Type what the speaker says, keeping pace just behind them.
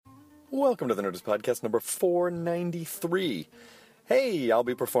Welcome to the Nerdist Podcast number 493. Hey, I'll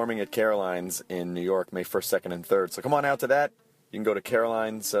be performing at Caroline's in New York May 1st, 2nd, and 3rd. So come on out to that. You can go to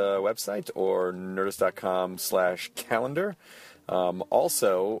Caroline's website or nerdist.com/calendar.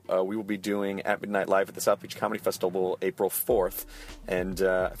 Also, we will be doing At Midnight Live at the South Beach Comedy Festival April 4th. And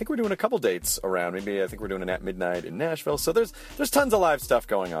I think we're doing a couple dates around. Maybe I think we're doing an At Midnight in Nashville. So there's tons of live stuff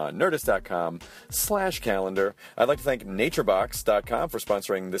going on. Nerdist.com/calendar. I'd like to thank naturebox.com for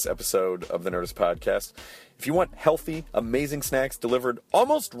sponsoring this episode of the Nerdist Podcast. If you want healthy, amazing snacks delivered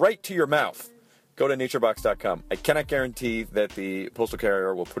almost right to your mouth, go to naturebox.com. I cannot guarantee that the postal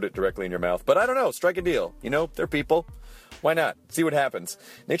carrier will put it directly in your mouth, but I don't know. Strike a deal. You know, they're people. Why not? See what happens.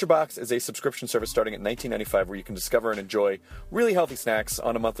 NatureBox is a subscription service starting at $19.95 where you can discover and enjoy really healthy snacks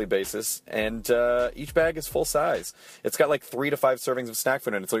on a monthly basis, and each bag is full size. It's got like 3 to 5 servings of snack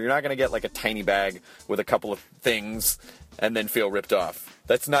food in it, so you're not going to get like a tiny bag with a couple of things and then feel ripped off.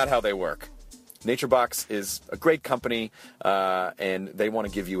 That's not how they work. NatureBox is a great company, and they want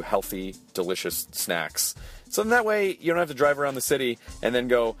to give you healthy, delicious snacks. So that way, you don't have to drive around the city and then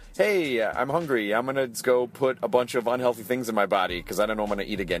go, hey, I'm hungry. I'm going to go put a bunch of unhealthy things in my body because I don't know what I'm going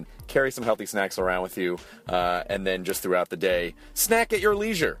to eat again. Carry some healthy snacks around with you, and then just throughout the day, snack at your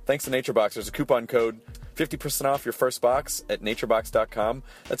leisure. Thanks to NatureBox, there's a coupon code, 50% off your first box at naturebox.com.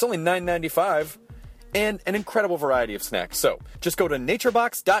 That's only $9.95. And an incredible variety of snacks. So just go to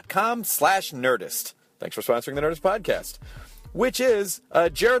naturebox.com/nerdist. Thanks for sponsoring the Nerdist Podcast, which is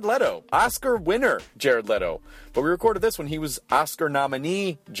Jared Leto, Oscar winner Jared Leto. But we recorded this when he was Oscar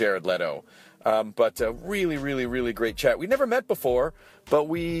nominee Jared Leto. But a really, really, really great chat. We never met before, but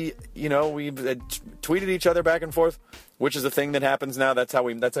we tweeted each other back and forth, which is a thing that happens now. That's how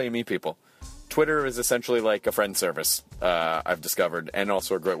you meet people. Twitter is essentially like a friend service, I've discovered, and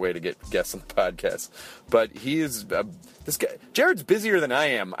also a great way to get guests on the podcast. But he is, this guy, Jared's busier than I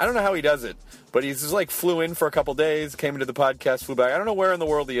am. I don't know how he does it, but he's just like flew in for a couple days, came into the podcast, flew back. I don't know where in the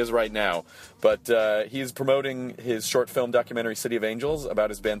world he is right now, but he is promoting his short film documentary City of Angels about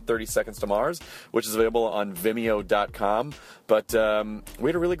his band 30 Seconds to Mars, which is available on Vimeo.com. But we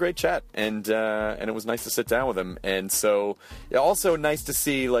had a really great chat, and it was nice to sit down with him. And so, also nice to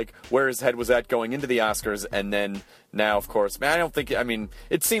see like where his head was at going into the Oscars, and then now, of course,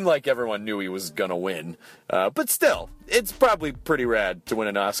 it seemed like everyone knew he was gonna win, but still, it's probably pretty rad to win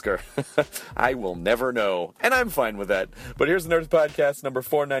an Oscar. I will never know, and I'm fine with that. But here's the Nerdist Podcast number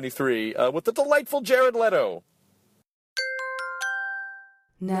 493 with the delightful Jared Leto.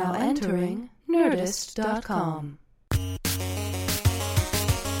 Now entering Nerdist.com.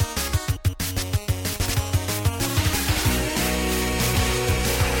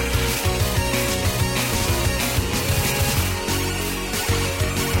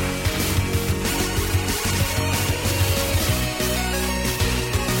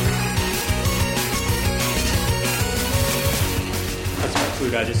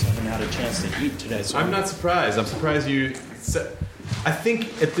 Food I just haven't had a chance to eat today. So I'm not surprised. I'm surprised you. I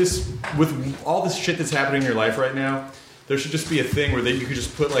think with all this shit that's happening in your life right now, there should just be a thing where you could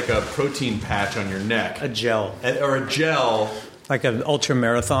just put like a protein patch on your neck, a gel, or a gel, like an ultra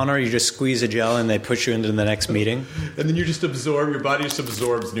marathoner. You just squeeze a gel and they push you into the next meeting, and then you just your body just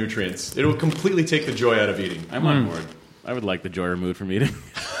absorbs nutrients. It will completely take the joy out of eating. I'm on board. I would like the joy removed from eating.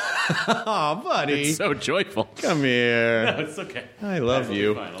 Oh, buddy. It's so joyful. Come here. No, it's okay. I love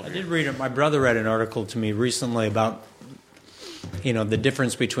you. I did read it. My brother read an article to me recently about, the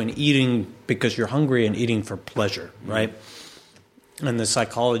difference between eating because you're hungry and eating for pleasure, right? And the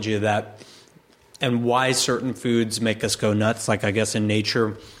psychology of that and why certain foods make us go nuts. Like, I guess in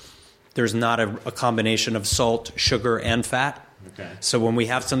nature, there's not a combination of salt, sugar, and fat. Okay. So when we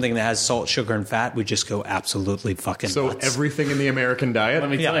have something that has salt, sugar, and fat, we just go absolutely fucking nuts. So everything in the American diet?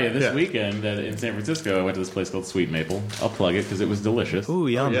 Let me tell you, this weekend in San Francisco, I went to this place called Sweet Maple. I'll plug it because it was delicious. Ooh,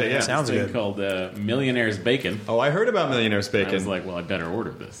 yum. Yeah. Sounds it's good. Called Millionaire's Bacon. Oh, I heard about Millionaire's Bacon. I was like, well, I better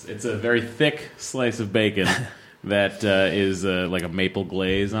order this. It's a very thick slice of bacon that is like a maple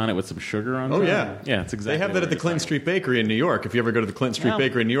glaze on it with some sugar on top. Oh, yeah. Yeah, it's exactly They have that at the Clinton Street Bakery in New York. If you ever go to the Clinton Street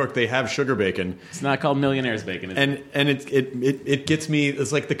Bakery in New York, they have sugar bacon. It's not called Millionaire's Bacon. And it gets me.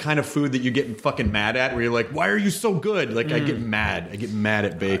 It's like the kind of food that you get fucking mad at, where you're like, why are you so good? Like, I get mad. I get mad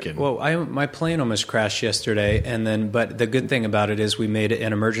at bacon. Well, my plane almost crashed yesterday, but the good thing about it is we made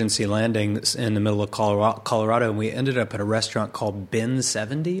an emergency landing in the middle of Colorado, and we ended up at a restaurant called Bin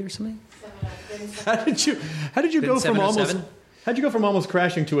 70 or something. How did you go from almost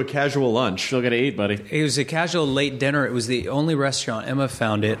crashing to a casual lunch? Still got to eat, buddy. It was a casual late dinner. It was the only restaurant. Emma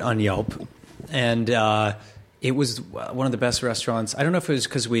found it on Yelp, and it was one of the best restaurants. I don't know if it was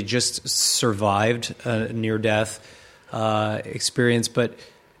because we just survived a near-death experience, but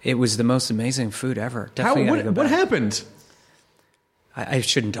It was the most amazing food ever. Definitely gotta go What back. happened? I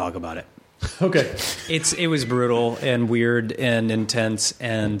shouldn't talk about it. Okay. It was brutal and weird and intense,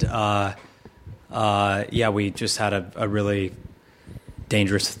 and we just had a really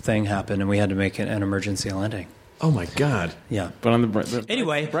dangerous thing happen, and we had to make an emergency landing. Oh my God. Yeah. But on the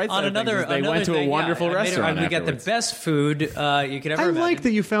Anyway, bright on side of another, things is they another went to thing, a wonderful I made it- restaurant. we got the afterwards. best food you could ever I imagine. like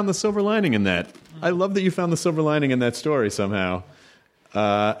that you found the silver lining in that. I love that you found the silver lining in that story somehow.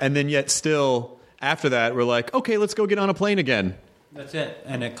 And then yet still, after that, we're like, okay, let's go get on a plane again. That's it.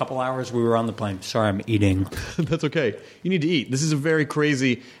 And in a couple hours, we were on the plane. Sorry, I'm eating. That's okay. You need to eat. This is a very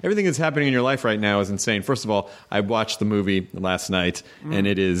crazy... Everything that's happening in your life right now is insane. First of all, I watched the movie last night, and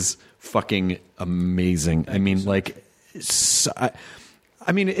it is fucking amazing. I mean, like...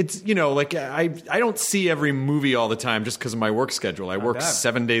 I mean, it's, you know, like, I don't see every movie all the time just because of my work schedule. I work bad.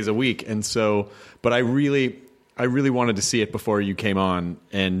 7 days a week, and so... But I really wanted to see it before you came on,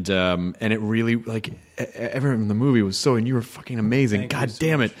 and it really, like, everyone in the movie was so, and you were fucking amazing. Thank you God so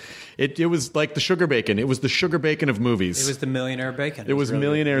damn much. it. It was like the sugar bacon. It was the sugar bacon of movies. It was the millionaire bacon. It was really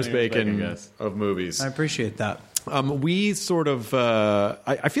millionaire's Millionaire's bacon, Bacon, yes. of movies. I appreciate that. We sort of,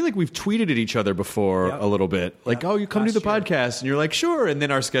 I feel like we've tweeted at each other before Yep. a little bit. Like, Yep. oh, you come to the Last year. podcast, and you're like, sure. And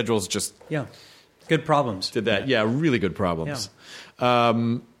then our schedules just Yeah. Good problems. did that. Yeah, really good problems.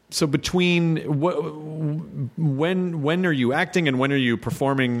 So between when are you acting and when are you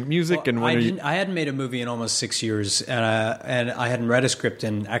performing music and when are you? I hadn't made a movie in almost 6 years, and I hadn't read a script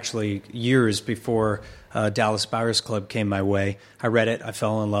in actually years before Dallas Buyers Club came my way. I read it. I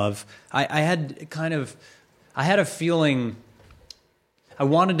fell in love. I had a feeling I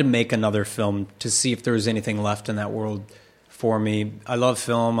wanted to make another film to see if there was anything left in that world for me. I love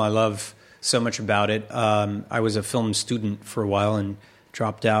film. I love so much about it. I was a film student for a while and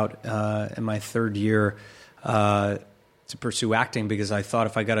dropped out in my third year to pursue acting because I thought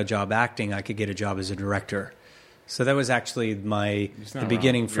if I got a job acting, I could get a job as a director. So that was actually the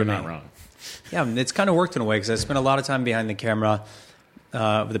beginning for You're me. not wrong. Yeah, it's kind of worked in a way because I spent a lot of time behind the camera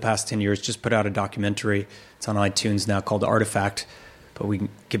over the past 10 years. Just put out a documentary. It's on iTunes now called Artifact, but we can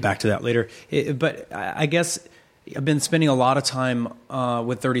get back to that later. But I guess I've been spending a lot of time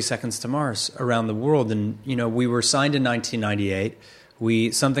with 30 Seconds to Mars around the world. And, you know, we were signed in 1998.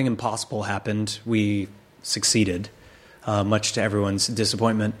 Something impossible happened. We succeeded, much to everyone's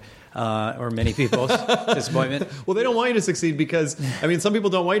disappointment. Or many people's disappointment. Well, they don't want you to succeed because, I mean, some people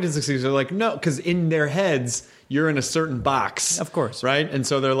don't want you to succeed. They're like, no, because in their heads, you're in a certain box. Of course. Right? And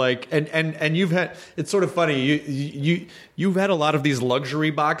so they're like, and you've had, it's sort of funny, you've had a lot of these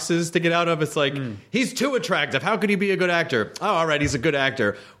luxury boxes to get out of. It's like, he's too attractive. How could he be a good actor? Oh, all right, he's a good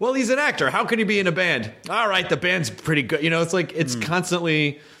actor. Well, he's an actor. How could he be in a band? All right, the band's pretty good. You know, it's like, it's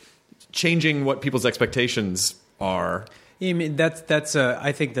constantly changing what people's expectations are. I mean,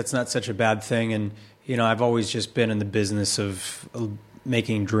 I think that's not such a bad thing. And, you know, I've always just been in the business of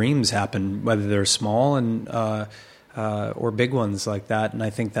making dreams happen, whether they're small and or big ones like that. And I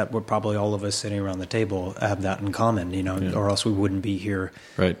think that we're probably all of us sitting around the table have that in common, you know, or else we wouldn't be here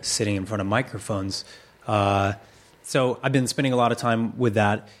sitting in front of microphones. So I've been spending a lot of time with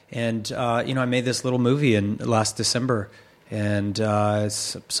that. And, you know, I made this little movie last December. And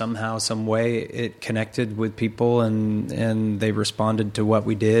somehow, some way, it connected with people, and they responded to what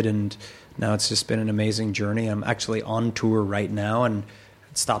we did. And now it's just been an amazing journey. I'm actually on tour right now, and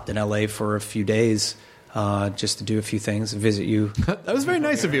stopped in L.A. for a few days just to do a few things, visit you. That was very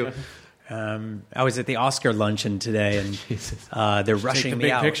nice of you. I was at the Oscar luncheon today, and they're rushing the me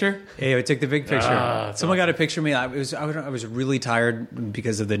big out. picture? Yeah, I took the big picture. Someone got a picture of me. I was really tired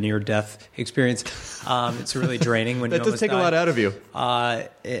because of the near-death experience. It's really draining when That you does almost take a die. lot out of you.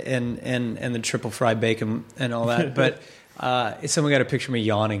 And the triple fried bacon and all that. But someone got a picture of me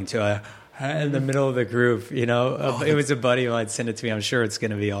yawning too. In the middle of the group, you know, it was a buddy of mine sent it to me. I'm sure it's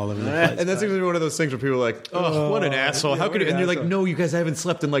going to be all over the place. And that's usually one of those things where people are like, oh, what an asshole. How could you? And you're like, no, you guys haven't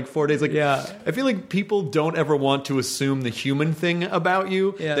slept in like 4 days. Like, Yeah. I feel like people don't ever want to assume the human thing about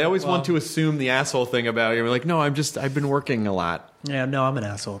you. Yeah, They always well- want to assume the asshole thing about you. We're like, no, I've been working a lot. Yeah, no, I'm an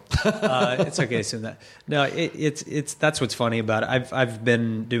asshole. It's okay to assume that. No, it's that's what's funny about it. I've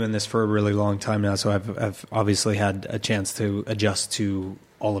been doing this for a really long time now, so I've obviously had a chance to adjust to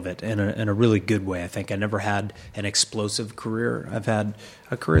all of it in a really good way. I think I never had an explosive career. I've had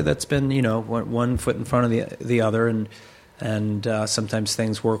a career that's been, you know, one foot in front of the other, and sometimes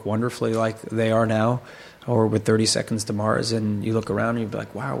things work wonderfully like they are now. Or with 30 Seconds to Mars, and you look around and you're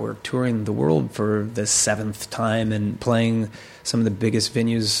like, wow, we're touring the world for the 7th time and playing some of the biggest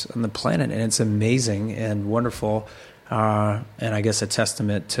venues on the planet, and it's amazing and wonderful, and I guess a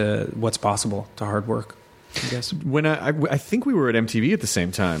testament to what's possible, to hard work. I guess. When I think we were at MTV at the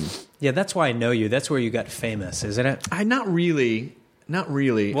same time. Yeah, that's why I know you. That's where you got famous, isn't it? Not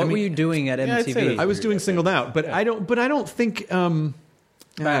really. What were you doing at I'd say MTV? that- I was doing Singled Out, but I don't think.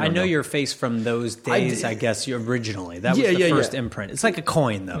 I know your face from those days. I guess you originally that was the first imprint. It's like a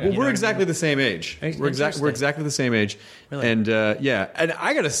coin, though. Well, we're exactly the same age. We're exactly the same age. Really? And and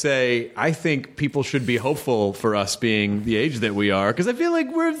I gotta say, I think people should be hopeful for us being the age that we are, because I feel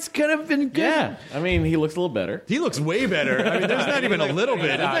like we're kind of been good. Yeah, I mean, he looks a little better. He looks way better. I mean, there's not even a little bit.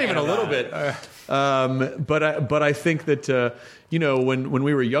 There's not even a little bit. But I think that when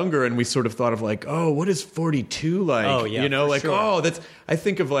we were younger and we sort of thought of like, oh, what is 42 like? Oh, yeah, for like, sure. oh, that's. I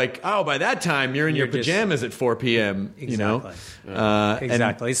think of like, oh, by that time you're in your You're just- pajamas at 4 p.m. Exactly. And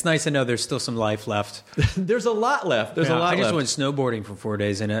Exactly. It's nice to know there's still some life left. there's a lot left. There's a lot I just left. went snowboarding for 4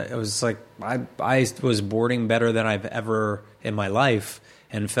 days, and it was like I was boarding better than I've ever in my life,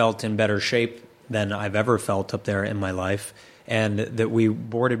 and felt in better shape than I've ever felt up there in my life. And that we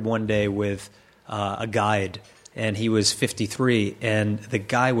boarded one day with a guide, and he was 53, and the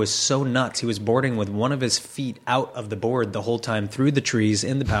guy was so nuts. He was boarding with one of his feet out of the board the whole time through the trees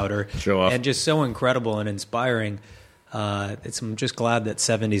in the powder. Show off. And just so incredible and inspiring. I'm just glad that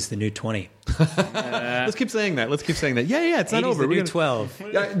 70 is the new 20. Let's keep saying that. Yeah. It's not 80's over. the We're new gonna-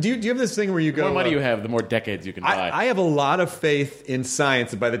 12. Do you have this thing where you The go? more money you have, the more decades you can buy. I have a lot of faith in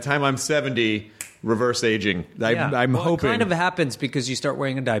science that by the time I'm 70, reverse aging. I'm Well, hoping. It kind of happens because you start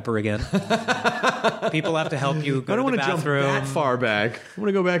wearing a diaper again. People have to help you go I don't to want the to jump bathroom. that far back. I want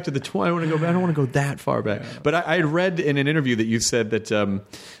to go back to the 20. I don't want to go that far back. But I had read in an interview that you said that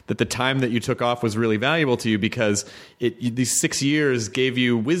that the time that you took off was really valuable to you because these 6 years gave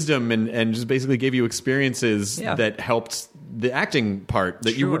you wisdom and just basically gave you experiences Yeah. that helped the acting part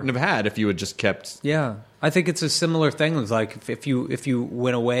that you Sure. wouldn't have had if you had just kept. Yeah, I think it's a similar thing. It's like if you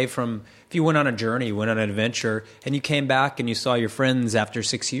went away from, if you went on a journey, you went on an adventure, and you came back and you saw your friends after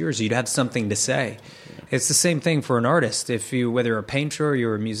 6 years, you'd have something to say. It's the same thing for an artist. If you, whether you're a painter, or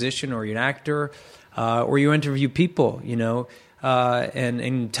you're a musician, or you're an actor, or you interview people,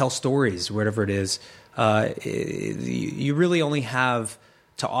 and tell stories, whatever it is, you really only have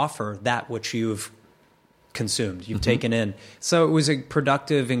to offer that which you've consumed, you've taken in. So it was a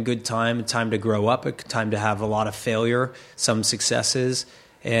productive and good time, a time to grow up, a time to have a lot of failure, some successes,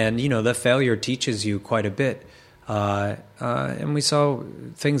 and the failure teaches you quite a bit. And we saw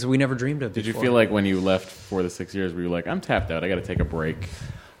things we never dreamed of. Did you before. feel like when you left for the 6 years, were you like, I'm tapped out, I got to take a break?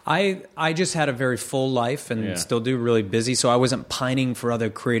 I just had a very full life and still do, really busy, so I wasn't pining for other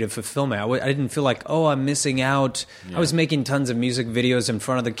creative fulfillment. I didn't feel like, I'm missing out. I was making tons of music videos in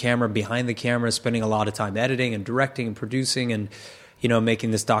front of the camera, behind the camera, spending a lot of time editing and directing and producing and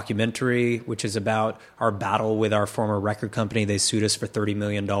making this documentary, which is about our battle with our former record company. They sued us for $30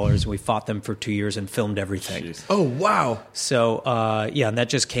 million. We fought them for 2 years and filmed everything. Jeez. Oh wow! So, and that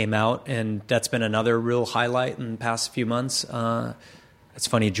just came out, and that's been another real highlight in the past few months. It's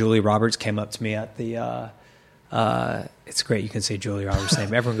funny, Julie Roberts came up to me at the... it's great, you can say Julie Roberts'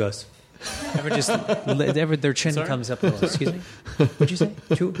 name. Everyone goes... their chin comes up a little. Excuse me? What'd you say?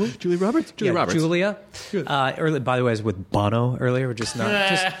 Who? Julie Roberts. Julie Roberts. Julia. By the way, I was with Bono earlier. We're just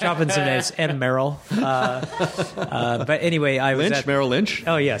dropping some names. And Meryl. But anyway, I was Lynch. Merrill Lynch.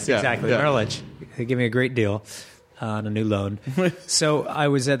 Oh, yes, Yeah, exactly. yeah. Merrill Lynch. They gave me a great deal on a new loan. So I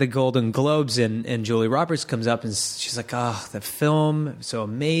was at the Golden Globes, and Julie Roberts comes up, and she's like, the film, so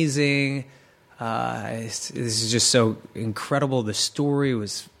amazing. This is just so incredible. The story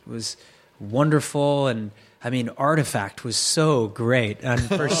was wonderful, and I mean, Artifact was so great. And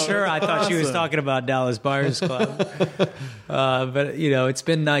for sure, I thought she was talking about Dallas Buyers Club. But it's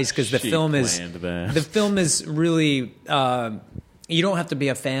been nice because the She film is planned that. the film is really. You don't have to be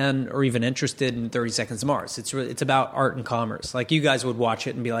a fan or even interested in 30 Seconds to Mars. It's about art and commerce. Like, you guys would watch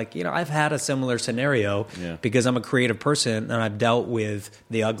it and be like, I've had a similar scenario because I'm a creative person and I've dealt with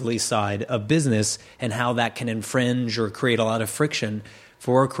the ugly side of business and how that can infringe or create a lot of friction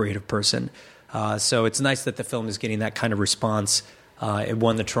for a creative person. So it's nice that the film is getting that kind of response. It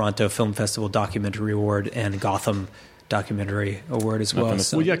won the Toronto Film Festival Documentary Award and Gotham Documentary Award as well.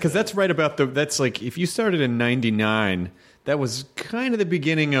 So. Well, yeah, because that's right about that's like if you started in '99, that was kind of the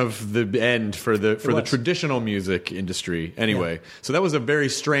beginning of the end for the traditional music industry. Anyway, so that was a very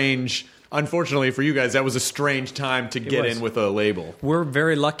strange. Unfortunately for you guys, that was a strange time to get in with a label. We're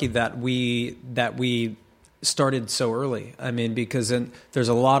very lucky that we started so early. I mean, because there's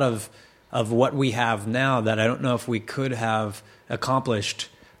a lot of what we have now that I don't know if we could have accomplished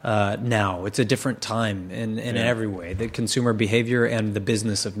now. It's a different time in every way, the consumer behavior and the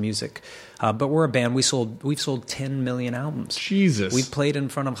business of music. But we're a band. We've sold 10 million albums. Jesus. We've played in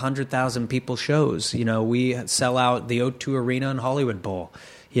front of 100,000 people shows. We sell out the O2 Arena and Hollywood Bowl.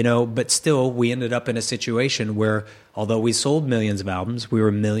 But still, we ended up in a situation where, although we sold millions of albums, we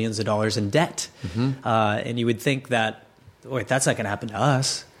were millions of dollars in debt. And you would think that, wait, that's not going to happen to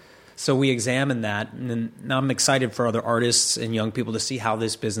us. So we examined that, and now I'm excited for other artists and young people to see how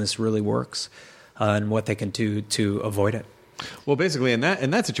this business really works and what they can do to avoid it. Well, basically, in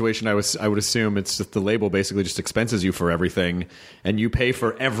that situation, I would assume it's just the label basically just expenses you for everything, and you pay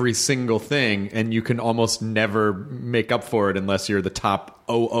for every single thing, and you can almost never make up for it unless you're the top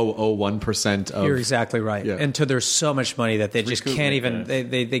 0.001% of. You're exactly right. Yeah. And there's so much money that they just can't even.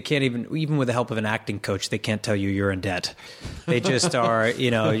 They can't even with the help of an acting coach, they can't tell you you're in debt. They just are.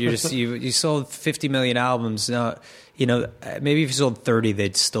 You sold 50 million albums. Now, maybe if you sold 30,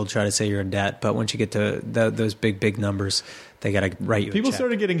 they'd still try to say you're in debt. But once you get to those big numbers, they got to write you. People a check.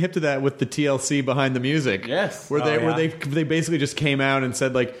 started getting hip to that with the TLC behind the music. Yes. where they basically just came out and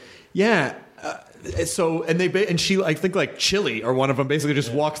said like, yeah. So she, I think like Chili or one of them basically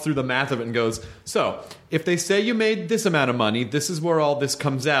just walks through the math of it and goes, so if they say you made this amount of money, this is where all this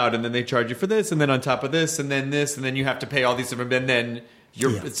comes out, and then they charge you for this, and then on top of this, and then this, and then you have to pay all these different, and then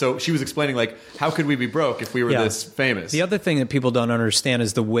so she was explaining like, how could we be broke if we were this famous? The other thing that people don't understand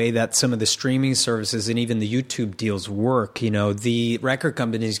is the way that some of the streaming services and even the YouTube deals work. The record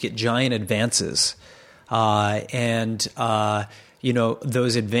companies get giant advances, and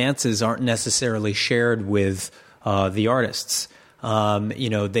those advances aren't necessarily shared with the artists.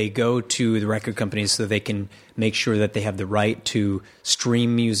 They go to the record companies so they can make sure that they have the right to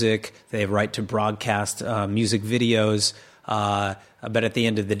stream music, they have right to broadcast music videos. But at the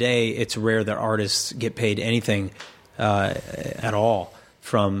end of the day, it's rare that artists get paid anything at all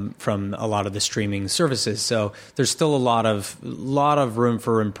from a lot of the streaming services. So there's still a lot of room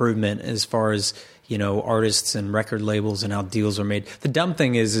for improvement as far as artists and record labels and how deals are made. The dumb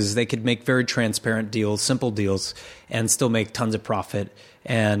thing is they could make very transparent deals, simple deals, and still make tons of profit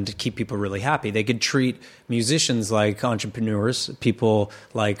and keep people really happy. They could treat musicians like entrepreneurs, people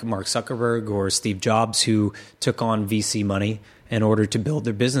like Mark Zuckerberg or Steve Jobs, who took on VC money in order to build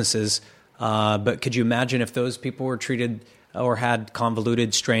their businesses. But could you imagine if those people were treated or had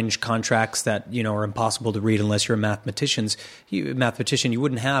convoluted, strange contracts that are impossible to read unless you're a mathematician? You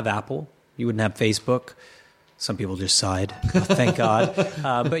wouldn't have Apple. You wouldn't have Facebook. Some people just sighed. Thank God.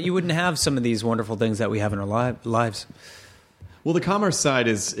 But you wouldn't have some of these wonderful things that we have in our lives. Well, the commerce side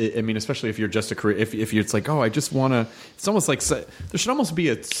is, I mean, especially if you're just a career, if you're, it's like, oh, I just want to, it's almost like, there should almost be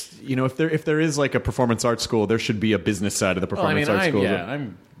if there is like a performance arts school, there should be a business side of the performance arts school.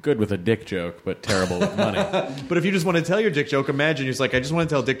 I'm good with a dick joke, but terrible with money. But if you just want to tell your dick joke, imagine you're just like, I just want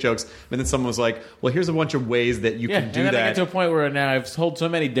to tell dick jokes, and then someone was like, well, here's a bunch of ways that you can do and then that. I get to a point where now I've told so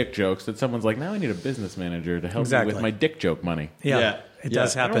many dick jokes that someone's like, now I need a business manager to help me with my dick joke money. Yeah. It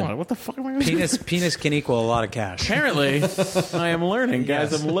does I don't happen. want it. What the fuck am I going to do? Penis can equal a lot of cash. Apparently, I am learning,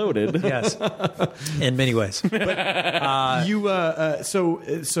 guys. Yes. I'm loaded. Yes, in many ways.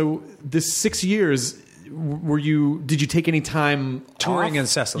 So this 6 years, did you take any time Touring off?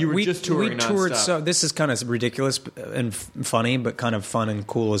 incessantly. You were just touring We toured. nonstop. So this is kind of ridiculous and funny, but kind of fun and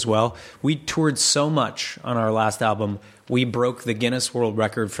cool as well. We toured so much on our last album. We broke the Guinness World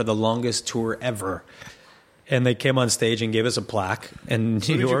Record for the longest tour ever. And they came on stage and gave us a plaque in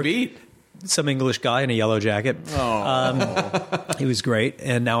New York. Who did you beat? Some English guy in a yellow jacket. He was great.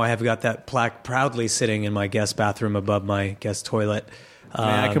 And now I have got that plaque proudly sitting in my guest bathroom above my guest toilet. May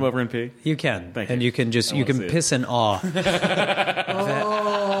I come over and pee? You can. Thank and you. you can just, I you wanna can see it. piss in awe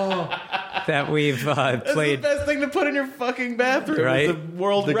that we've That's played. the best thing to put in your fucking bathroom. Right? It's a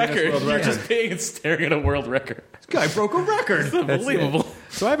world The Guinness record. World You're Record. just peeing and staring at a world record. This guy broke a record. It's unbelievable.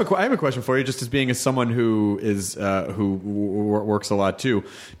 So I have a question for you, just as being someone who is works a lot too.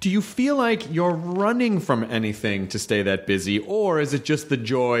 Do you feel like you're running from anything to stay that busy, or is it just the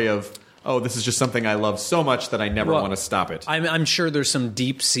joy of, oh, this is just something I love so much that I never want to stop it? I'm sure there's some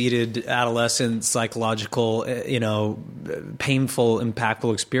deep-seated adolescent psychological, painful,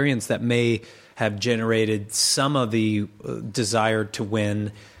 impactful experience that may have generated some of the desire to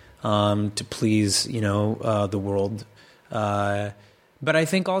win, to please, the world. But I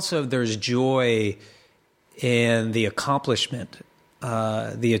think also there's joy in the accomplishment,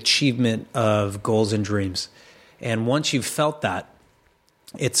 the achievement of goals and dreams. And once you've felt that,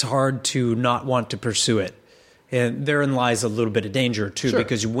 it's hard to not want to pursue it. And therein lies a little bit of danger, too, Sure.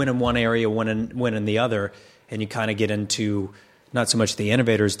 because you win in one area, win in the other, and you kind of get into not so much the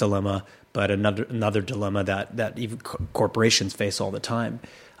innovator's dilemma, but another dilemma that even corporations face all the time.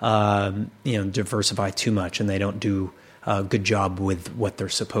 Diversify too much, and they don't do a good job with what they're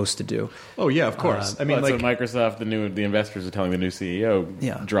supposed to do. Oh yeah, of course. I mean, Well, so Microsoft, the investors are telling the new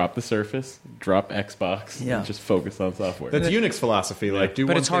CEO, drop the Surface, drop Xbox, and just focus on software. that's Unix philosophy. Like, do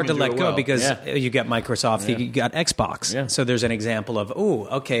But one it's hard to thing and let do it go well. because you got Microsoft, you got Xbox. Yeah. So there's an example of,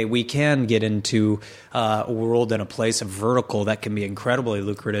 we can get into a world and a place of vertical that can be incredibly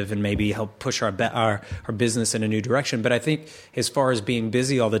lucrative and maybe help push our business in a new direction. But I think as far as being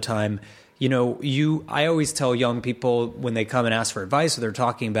busy all the time, I always tell young people when they come and ask for advice or they're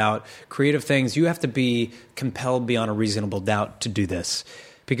talking about creative things, you have to be compelled beyond a reasonable doubt to do this.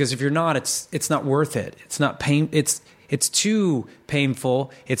 Because if you're not, it's not worth it. It's not it's too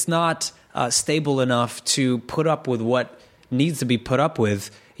painful. It's not stable enough to put up with what needs to be put up with.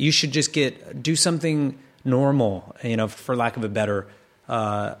 You should just do something normal, for lack of a better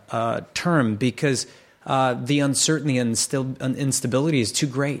term, because the uncertainty and instability is too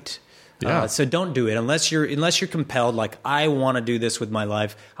great. Yeah. So don't do it unless you're compelled. Like, I want to do this with my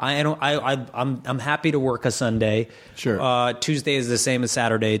life. I'm happy to work a Sunday. Sure. Tuesday is the same as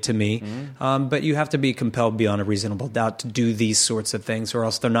Saturday to me. Mm-hmm. But you have to be compelled beyond a reasonable doubt to do these sorts of things, or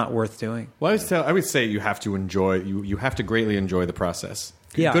else they're not worth doing. Well, I would say you have to enjoy. You have to greatly enjoy the process.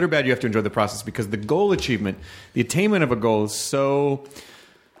 Yeah. Good or bad, you have to enjoy the process because the goal achievement, the attainment of a goal is so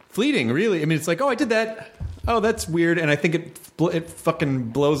fleeting. Really, I mean, it's like, I did that. Oh, that's weird, and I think it fucking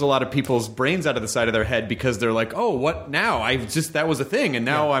blows a lot of people's brains out of the side of their head because they're like, oh, what now? That was a thing, and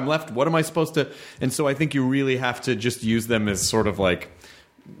now I'm left. What am I supposed to? And so I think you really have to just use them as sort of like,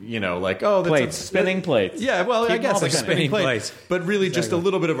 that's Plates, spinning plates. Yeah, well, I Keep guess all like the spinning spinning plates, but really just a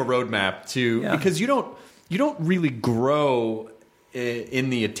little bit of a roadmap to because you don't really grow in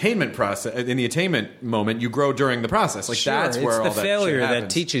the attainment process, in the attainment moment. You grow during the process. Like, Sure, that's where it's all the that failure shit that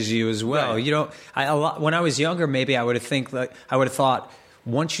happens. teaches you as well. Right. When I was younger, maybe I would have thought,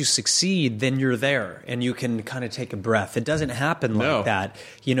 once you succeed, then you're there and you can kind of take a breath. It doesn't happen like that.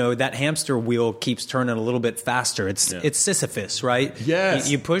 That hamster wheel keeps turning a little bit faster. It's Sisyphus, right? Yes.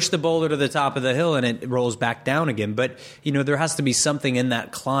 You push the boulder to the top of the hill and it rolls back down again. But there has to be something in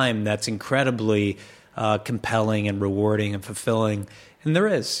that climb that's incredibly compelling and rewarding and fulfilling. And there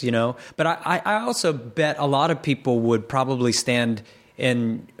is, But I also bet a lot of people would probably stand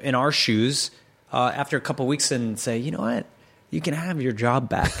in our shoes after a couple of weeks and say, you know what? You can have your job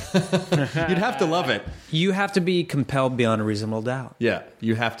back. You'd have to love it. You have to be compelled beyond a reasonable doubt. Yeah,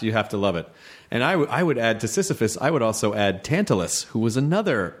 you have to love it. And I would add to Sisyphus, I would also add Tantalus, who was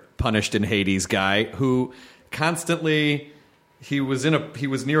another punished in Hades guy who constantly he was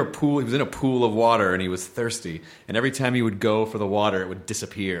near a pool. He was in a pool of water and he was thirsty. And every time he would go for the water, it would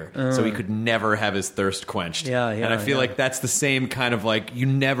disappear. So he could never have his thirst quenched. Yeah. And I feel like that's the same kind of like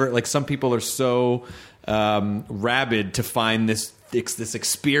some people are so rabid to find this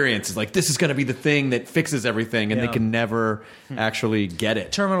experience. It's like, this is going to be the thing that fixes everything, and they can never actually get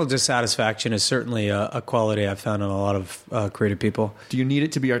it. Terminal dissatisfaction is certainly a quality I've found in a lot of creative people. Do you need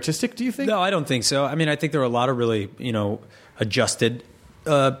it to be artistic, do you think? No, I don't think so. I mean, I think there are a lot of really, adjusted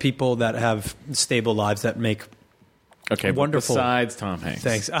people that have stable lives that make wonderful. Besides Tom Hanks.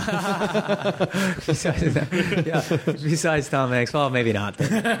 Thanks. Besides Tom Hanks, well, maybe not.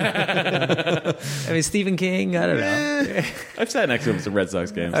 I mean, Stephen King, I don't know. I've sat next to him at some Red Sox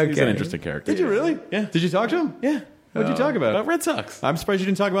games. He's Okay. an interesting character. Did you really? Yeah. Did you talk to him? Yeah. What did you talk about? Red Sox. I'm surprised you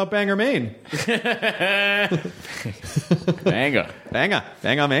didn't talk about Bangor, Maine. Banger.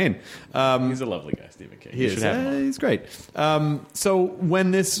 Bangor, Maine. He's a lovely guy, Stephen King. He You is. should have him on. He's great. So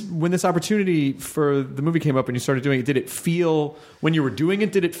when this opportunity for the movie came up and you started doing it, did it feel, when you were doing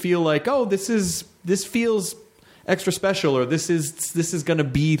it, did it feel like, oh, this feels extra special, or this is going to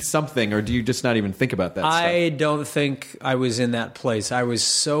be something, or do you just not even think about that I don't think I was in that place. I was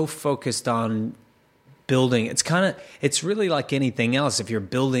so focused on building. It's really like anything else. If you're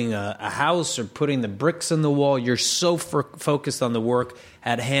building a house or putting the bricks on the wall, you're so focused on the work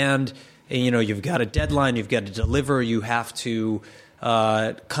at hand. And, you've got a deadline, you've got to deliver, you have to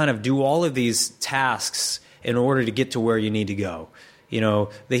kind of do all of these tasks in order to get to where you need to go. The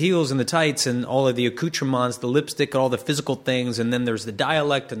heels and the tights and all of the accoutrements, the lipstick, all the physical things, and then there's the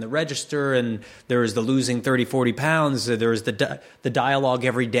dialect and the register, and there's the losing 30, 40 pounds, there's the dialogue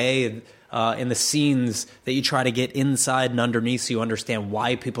every day, in the scenes that you try to get inside and underneath so you understand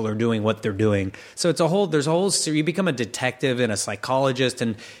why people are doing what they're doing. So you become a detective and a psychologist,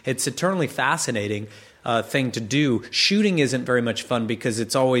 and it's eternally fascinating. thing to do. Shooting isn't very much fun because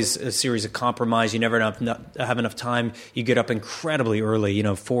it's always a series of compromise. You never have enough time. You get up incredibly early,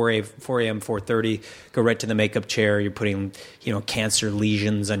 4 a.m., 4:30, go right to the makeup chair. You're putting, cancer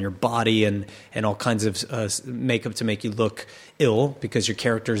lesions on your body and all kinds of makeup to make you look ill because your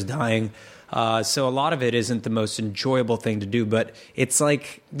character's dying. So a lot of it isn't the most enjoyable thing to do, but it's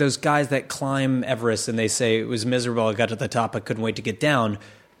like those guys that climb Everest and they say it was miserable. I got to the top. I couldn't wait to get down.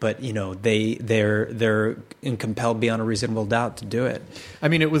 But they're compelled beyond a reasonable doubt to do it. I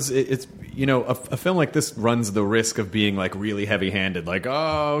mean, it's a film like this runs the risk of being like really heavy-handed. Like,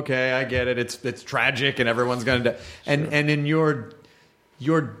 oh, okay, I get it. It's tragic and everyone's gonna die. And in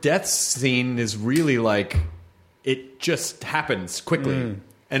your death scene is really like it just happens quickly.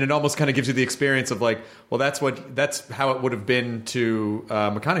 And it almost kind of gives you the experience of like, well, that's how it would have been to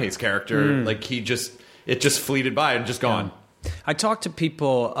McConaughey's character. Like it just fleeted by and just gone. Yeah. I talked to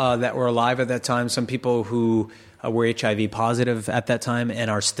people that were alive at that time, some people who were HIV positive at that time and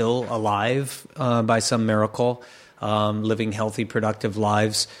are still alive by some miracle, living healthy, productive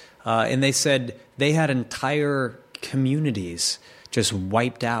lives. And they said they had entire communities just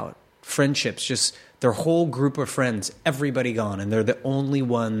wiped out, friendships, just their whole group of friends, everybody gone, and they're the only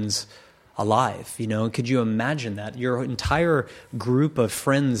ones alive. Could you imagine that? Your entire group of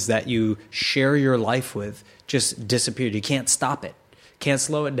friends that you share your life with just disappeared. You can't stop it. Can't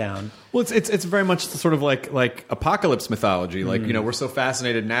slow it down. Well, it's very much sort of like apocalypse mythology. Like, we're so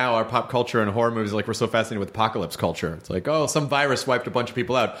fascinated now, our pop culture and horror movies, like we're so fascinated with apocalypse culture. It's like, oh, some virus wiped a bunch of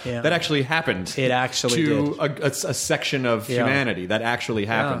people out. Yeah. That actually happened. It actually did. To a section of humanity. That actually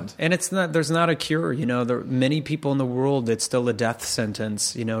happened. Yeah. And there's not a cure. There are many people in the world, it's still a death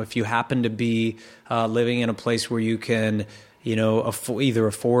sentence. If you happen to be living in a place where you can, either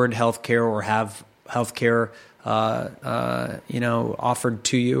afford health care or have health care offered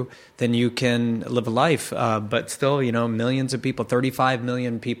to you, then you can live a life. But still, millions of people, 35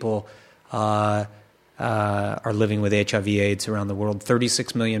 million people are living with HIV/AIDS around the world.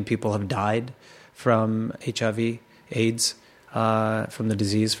 36 million people have died from HIV/AIDS, from the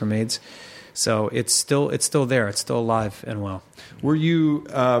disease, from AIDS. So it's still there. It's still alive and well. Were you?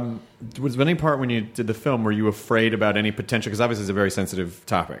 Was there any part when you did the film were you afraid about any potential? Because obviously it's a very sensitive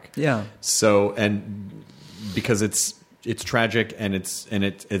topic. Yeah. So because it's tragic and it's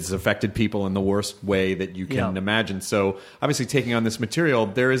affected people in the worst way that you can imagine. So obviously taking on this material,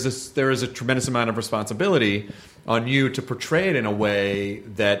 there is a tremendous amount of responsibility on you to portray it in a way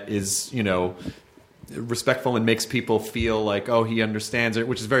that is, respectful and makes people feel like, oh, he understands it,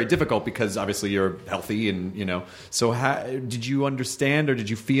 which is very difficult because obviously you're healthy and, So did you understand or did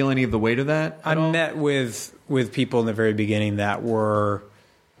you feel any of the weight of that at all? I met with people in the very beginning that were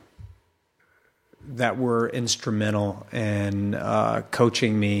instrumental in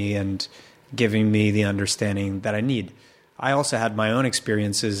coaching me and giving me the understanding that I need. I also had my own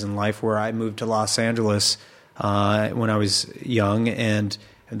experiences in life where I moved to Los Angeles when I was young, and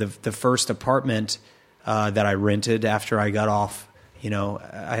the first apartment that I rented after I got off, I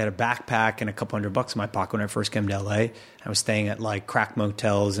had a backpack and a couple $100 in my pocket when I first came to LA. I was staying at like crack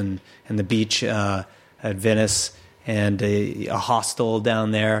motels and the beach at Venice and a hostel down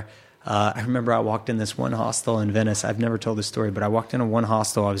there. I remember I walked in this one hostel in Venice. I've never told this story, but I walked into one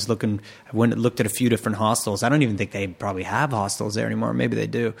hostel. I looked at a few different hostels. I don't even think they probably have hostels there anymore. Maybe they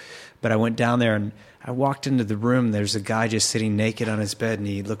do. But I went down there and I walked into the room. There's a guy just sitting naked on his bed, and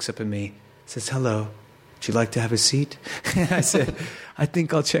he looks up at me, says, "Hello, would you like to have a seat?" I said, "I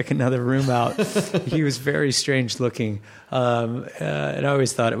think I'll check another room out." He was very strange looking. And I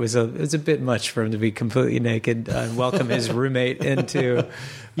always thought it was a bit much for him to be completely naked and welcome his roommate into.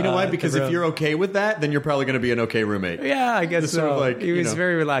 You know why? Because if you're okay with that, then you're probably going to be an okay roommate. Yeah, I guess it's so. Sort of like, he was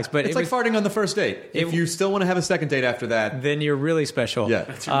very relaxed, but it's like farting on the first date. If you still want to have a second date after that, then you're really special. Yeah.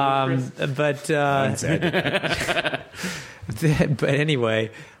 But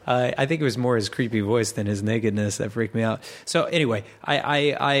anyway, I think it was more his creepy voice than his nakedness that freaked me out. So anyway, I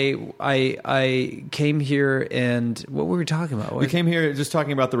came here, and what were we talking about? We came here just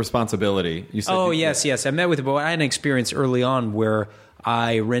talking about the responsibility. You said yes. I met with him, but I had an experience early on where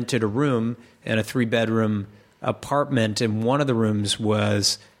I rented a room in a 3-bedroom apartment, and one of the rooms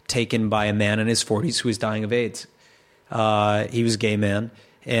was taken by a man in his 40s who was dying of AIDS. He was a gay man.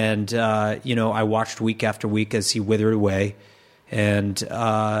 And, I watched week after week as he withered away. And,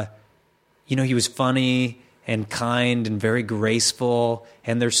 he was funny and kind and very graceful.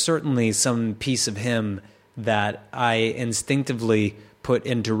 And there's certainly some piece of him that I instinctively put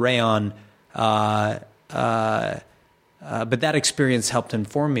into Rayon. But that experience helped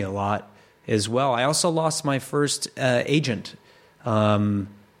inform me a lot as well. I also lost my first agent to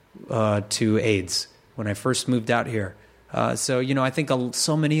AIDS when I first moved out here. So, I think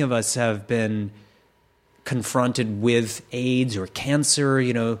so many of us have been confronted with AIDS or cancer,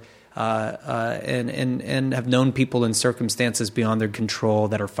 and have known people in circumstances beyond their control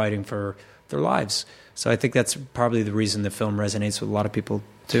that are fighting for their lives. So I think that's probably the reason the film resonates with a lot of people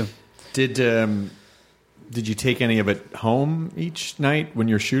too. Did you take any of it home each night when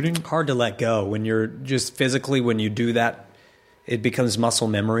you're shooting? Hard to let go when you're just physically, when you do that, it becomes muscle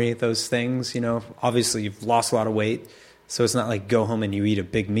memory, those things, obviously you've lost a lot of weight. So it's not like go home and you eat a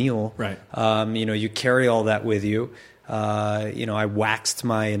big meal. Right. You carry all that with you. I waxed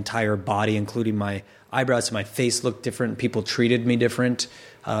my entire body, including my eyebrows. My face looked different. People treated me different.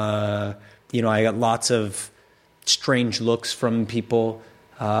 I got lots of strange looks from people.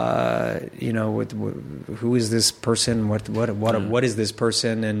 Who is this person? What is this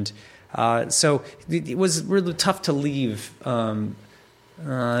person? And so it was really tough to leave.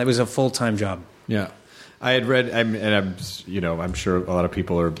 It was a full-time job. Yeah. I had read, I'm sure a lot of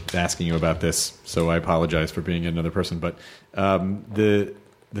people are asking you about this, so I apologize for being another person. But the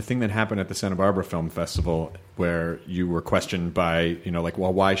thing that happened at the Santa Barbara Film Festival, where you were questioned by,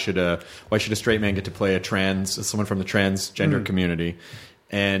 why should a straight man get to play someone from the transgender community,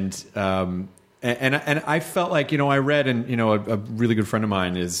 and I felt like, I read, and a really good friend of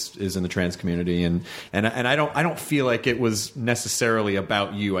mine is in the trans community, and I don't feel like it was necessarily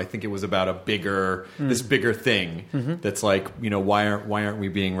about you. I think it was about this bigger thing that's like, why aren't we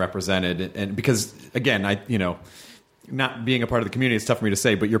being represented? And because again, not being a part of the community, it's tough for me to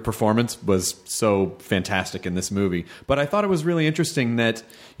say, but your performance was so fantastic in this movie. But I thought it was really interesting that,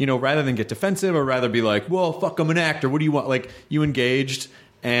 rather than get defensive or rather be like, well, fuck, I'm an actor, what do you want? Like, you engaged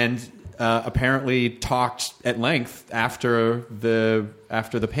and apparently talked at length after the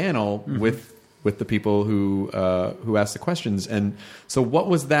panel with the people who asked the questions. And so what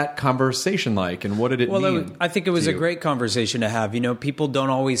was that conversation like, and what did it mean? I think it was a great conversation to have. People don't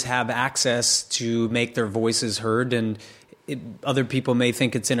always have access to make their voices heard, and other people may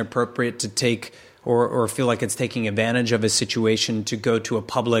think it's inappropriate to take or feel like it's taking advantage of a situation to go to a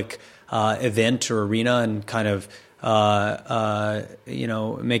public event or arena and kind of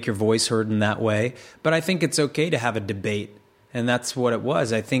make your voice heard in that way. But I think it's okay to have a debate, and that's what it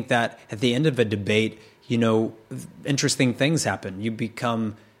was. I think that at the end of a debate, interesting things happen. You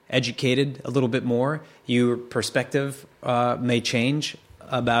become educated a little bit more. Your perspective may change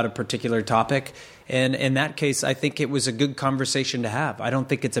about a particular topic. And in that case, I think it was a good conversation to have. I don't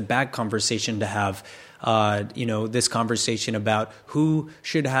think it's a bad conversation to have, this conversation about who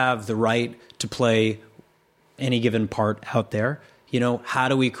should have the right to play any given part out there. How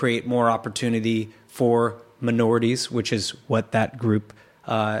do we create more opportunity for minorities, which is what that group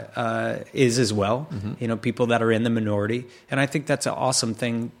is as well, people that are in the minority. And I think that's an awesome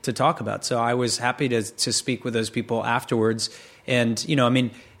thing to talk about. So I was happy to speak with those people afterwards. And,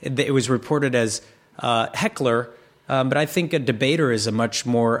 it was reported as heckler, but I think a debater is a much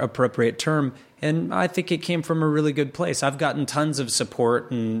more appropriate term. And I think it came from a really good place. I've gotten tons of support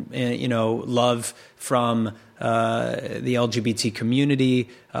and love from the LGBT community,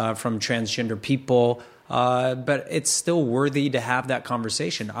 from transgender people. But it's still worthy to have that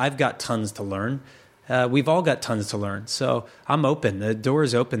conversation. I've got tons to learn. We've all got tons to learn. So I'm open. The door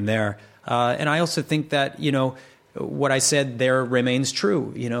is open there. And I also think that, what I said there remains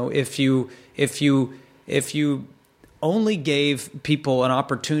true. If you only gave people an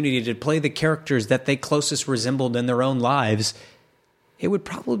opportunity to play the characters that they closest resembled in their own lives, it would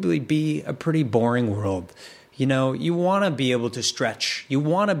probably be a pretty boring world. You want to be able to stretch. You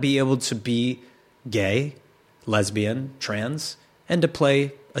want to be able to be gay, lesbian, trans, and to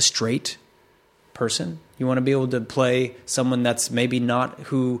play a straight person. You want to be able to play someone that's maybe not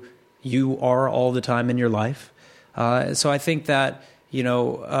who you are all the time in your life. So I think that,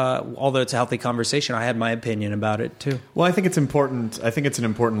 although it's a healthy conversation, I had my opinion about it too. Well, I think it's important. I think it's an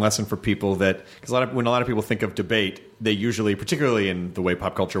important lesson for people because when a lot of people think of debate, they usually, particularly in the way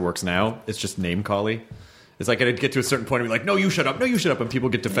pop culture works now, it's just name calling. It's like it'd get to a certain point and be like, no, you shut up, and people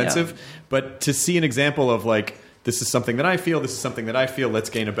get defensive. Yeah. But to see an example of like, this is something that I feel, this is something that I feel,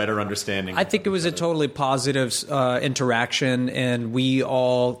 let's gain a better understanding. I think it was a totally positive interaction, and we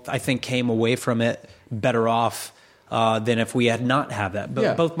all, I think, came away from it better off than if we had not had that.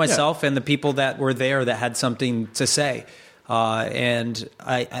 But both myself and the people that were there that had something to say. And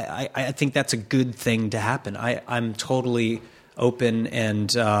I think that's a good thing to happen. I'm totally open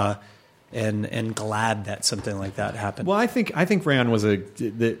and glad that something like that happened. Well, I think Rayon was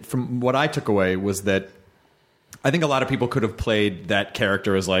from what I took away was that I think a lot of people could have played that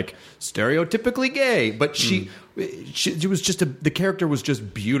character as like stereotypically gay, but she was just the character was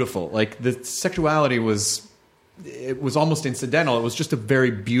just beautiful. Like the sexuality was almost incidental. It was just a very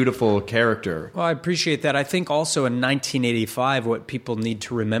beautiful character. Well, I appreciate that. I think also in 1985, what people need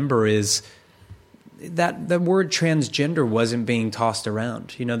to remember is that the word transgender wasn't being tossed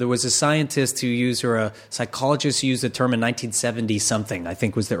around. You know, there was a scientist who used, or a psychologist who used the term in 1970 something, I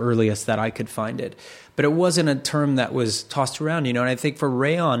think was the earliest that I could find it. But it wasn't a term that was tossed around, you know. And I think for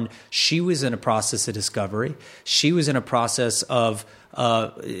Rayon, she was in a process of discovery. She was in a process of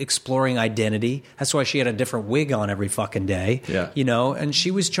exploring identity. That's why she had a different wig on every fucking day. Yeah. You know, and she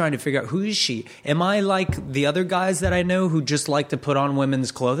was trying to figure out, who is she? Am I like the other guys that I know who just like to put on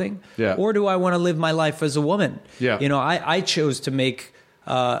women's clothing? Yeah. Or do I want to live my life as a woman? Yeah. You know, I chose to make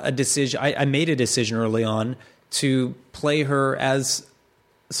a decision. I made a decision early on to play her as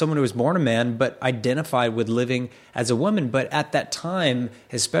someone who was born a man but identified with living as a woman. But at that time,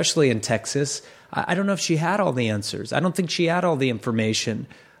 especially in Texas, I don't know if she had all the answers. I don't think she had all the information.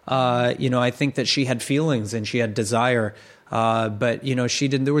 You know, I think that she had feelings and she had desire, but you know, she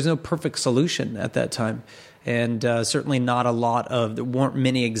didn't. There was no perfect solution at that time, and certainly not a lot of. There weren't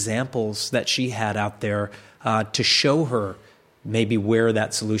many examples that she had out there to show her maybe where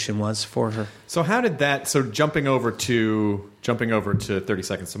that solution was for her. So how did that? So jumping over to 30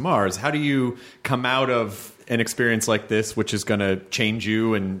 Seconds to Mars, how do you come out of an experience like this, which is going to change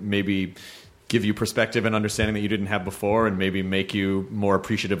you and maybe give you perspective and understanding that you didn't have before, and maybe make you more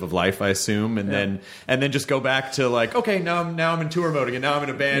appreciative of life, I assume, and then just go back to like, okay, now I'm in tour mode again. Now I'm in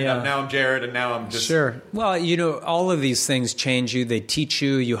a band. Yeah. Now I'm Jared, and now I'm just Sure. Well, you know, all of these things change you. They teach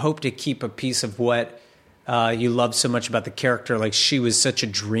you. You hope to keep a piece of what you love so much about the character. Like, she was such a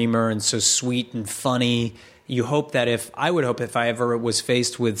dreamer and so sweet and funny. You hope that if I ever was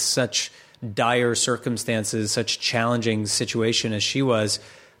faced with such dire circumstances, such challenging situation as she was,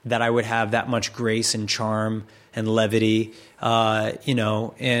 that I would have that much grace and charm and levity, you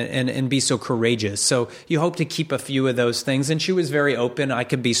know, and be so courageous. So you hope to keep a few of those things. And she was very open. I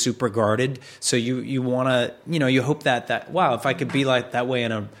could be super guarded. So you want to, you know, you hope that, wow, if I could be like that way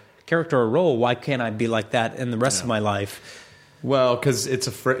in a character or role, why can't I be like that in the rest of my life? Well, because it's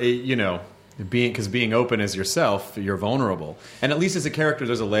you know, being open as yourself, you're vulnerable, and at least as a character,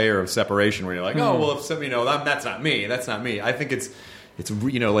 there's a layer of separation where you're like, oh, well, if you know, that's not me. That's not me. I think it's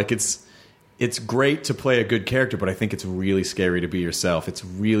you know, like it's great to play a good character, but I think it's really scary to be yourself. It's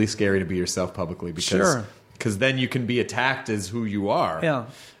really scary to be yourself publicly because then you can be attacked as who you are. Yeah,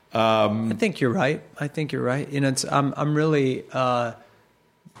 I think you're right. You know, I'm really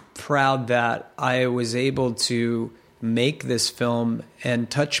proud that I was able to make this film and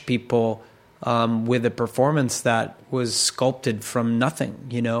touch people with a performance that was sculpted from nothing.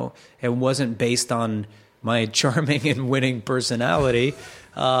 You know, it wasn't based on my charming and winning personality.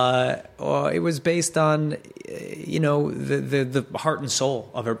 Or it was based on, you know, the heart and soul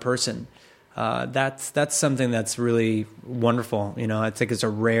of a person. That's something that's really wonderful. You know, I think it's a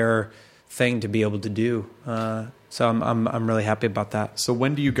rare thing to be able to do. So I'm really happy about that. So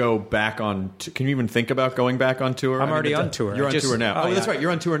when do you go back on? Can you even think about going back on tour? I'm already on tour. You're on tour now. Oh, that's right.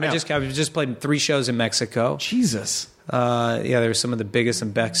 You're on tour now. I've just played 3 shows in Mexico. Jesus. Yeah, they were some of the biggest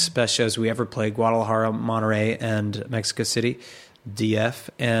and best shows we ever played: Guadalajara, Monterrey, and Mexico City, DF.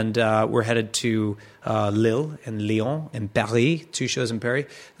 And we're headed to Lille and Lyon and Paris, 2 shows in Paris.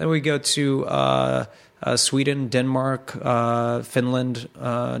 Then we go to Sweden, Denmark, Finland,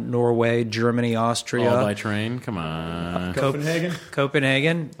 Norway, Germany, Austria. All by train? Come on. Oslo.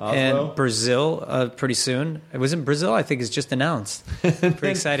 Copenhagen, and Brazil pretty soon. It was in Brazil, I think it's just announced. Pretty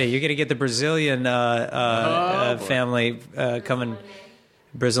excited. You're going to get the Brazilian family coming.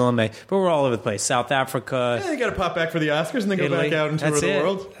 Brazil in May. But we're all over the place. South Africa. Yeah, you got to pop back for the Oscars and then Italy. go back out and tour the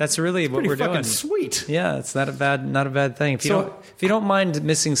world. That's really what we're doing. Sweet. Yeah, it's not a bad thing. If you don't mind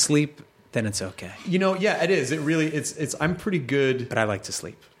missing sleep, then it's okay. You know, yeah, it is. It really, it's. I'm pretty good. But I like to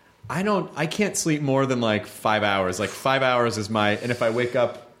sleep. I can't sleep more than like 5 hours. Like 5 hours is and if I wake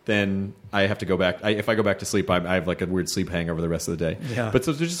up, then I have to go back. If I go back to sleep, I have like a weird sleep hangover the rest of the day. Yeah. But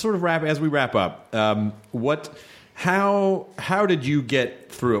so just sort of as we wrap up, how did you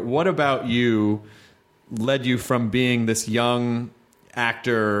get through it? What about you led you from being this young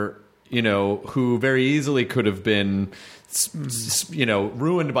actor, you know, who very easily could have been, you know,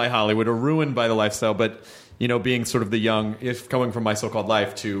 ruined by Hollywood or ruined by the lifestyle, but, you know, being sort of the young, if coming from My So-Called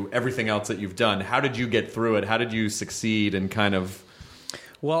Life to everything else that you've done? How did you get through it? How did you succeed and kind of...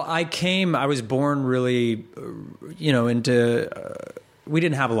 Well, I was born really, you know, we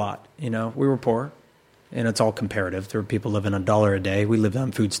didn't have a lot, you know, we were poor. And it's all comparative. There were people living $1 a day. We lived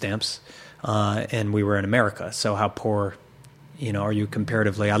on food stamps. and we were in America. So how poor, are you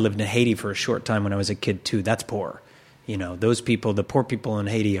comparatively? I lived in Haiti for a short time when I was a kid too. That's poor. Those people, the poor people in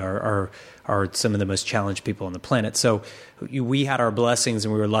Haiti are some of the most challenged people on the planet. So we had our blessings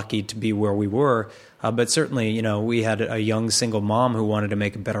and we were lucky to be where we were. But certainly, we had a young single mom who wanted to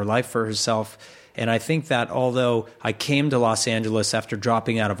make a better life for herself. And I think that although I came to Los Angeles after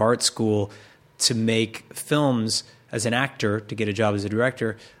dropping out of art school to make films as an actor, to get a job as a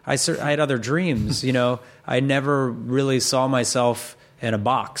director, I had other dreams. I never really saw myself in a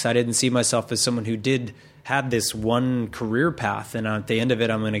box. I didn't see myself as someone who had this one career path, and at the end of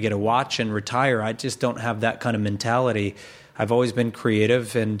it, I'm going to get a watch and retire. I just don't have that kind of mentality. I've always been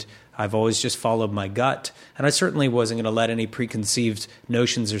creative, and I've always just followed my gut. And I certainly wasn't going to let any preconceived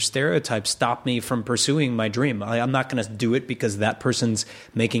notions or stereotypes stop me from pursuing my dream. I'm not going to do it because that person's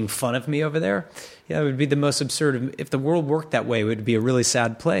making fun of me over there. It would be the most absurd. If the world worked that way, it would be a really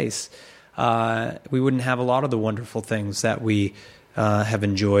sad place. We wouldn't have a lot of the wonderful things that we have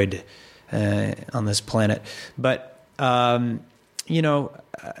enjoyed on this planet. But, I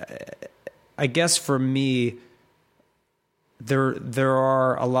guess for me, there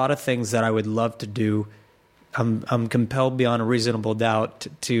are a lot of things that I would love to do. I'm compelled beyond a reasonable doubt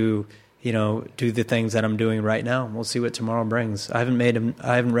to do the things that I'm doing right now. We'll see what tomorrow brings. I haven't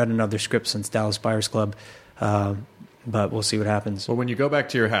read another script since Dallas Buyers Club. But we'll see what happens. Well, when you go back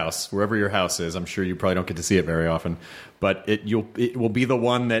to your house, wherever your house is, I'm sure you probably don't get to see it very often, but it will be the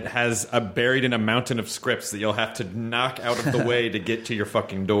one that has buried in a mountain of scripts that you'll have to knock out of the way to get to your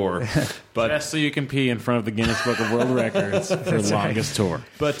fucking door. But just so you can pee in front of the Guinness Book of World Records for longest tour.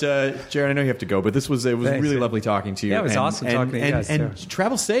 But Jared, I know you have to go, but it was Thanks, really lovely talking to you. Yeah, it was awesome talking to you guys, and too.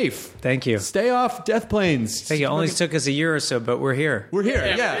 travel safe. Thank you. Stay off death planes. Thank you. It only took us a year or so, but we're here. We're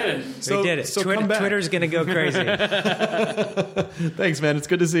here. Yeah. We did it. So come back. Twitter's going to go crazy. Thanks, man. It's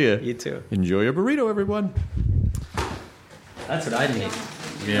good to see you. You too. Enjoy your burrito, everyone. That's what I need.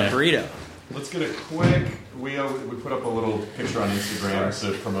 Yeah. A burrito. Let's get a quick. We put up a little picture on Instagram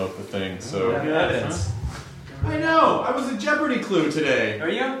to promote the thing. So Evidence. I know. I was a Jeopardy clue today. Are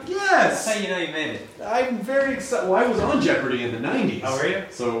you? Yes. That's how you know you made it. I'm very excited. Well, I was on Jeopardy in the 90s. Oh, were you?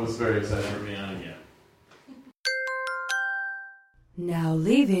 So it was very exciting. Now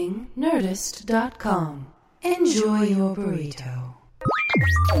leaving Nerdist.com. Enjoy your burrito.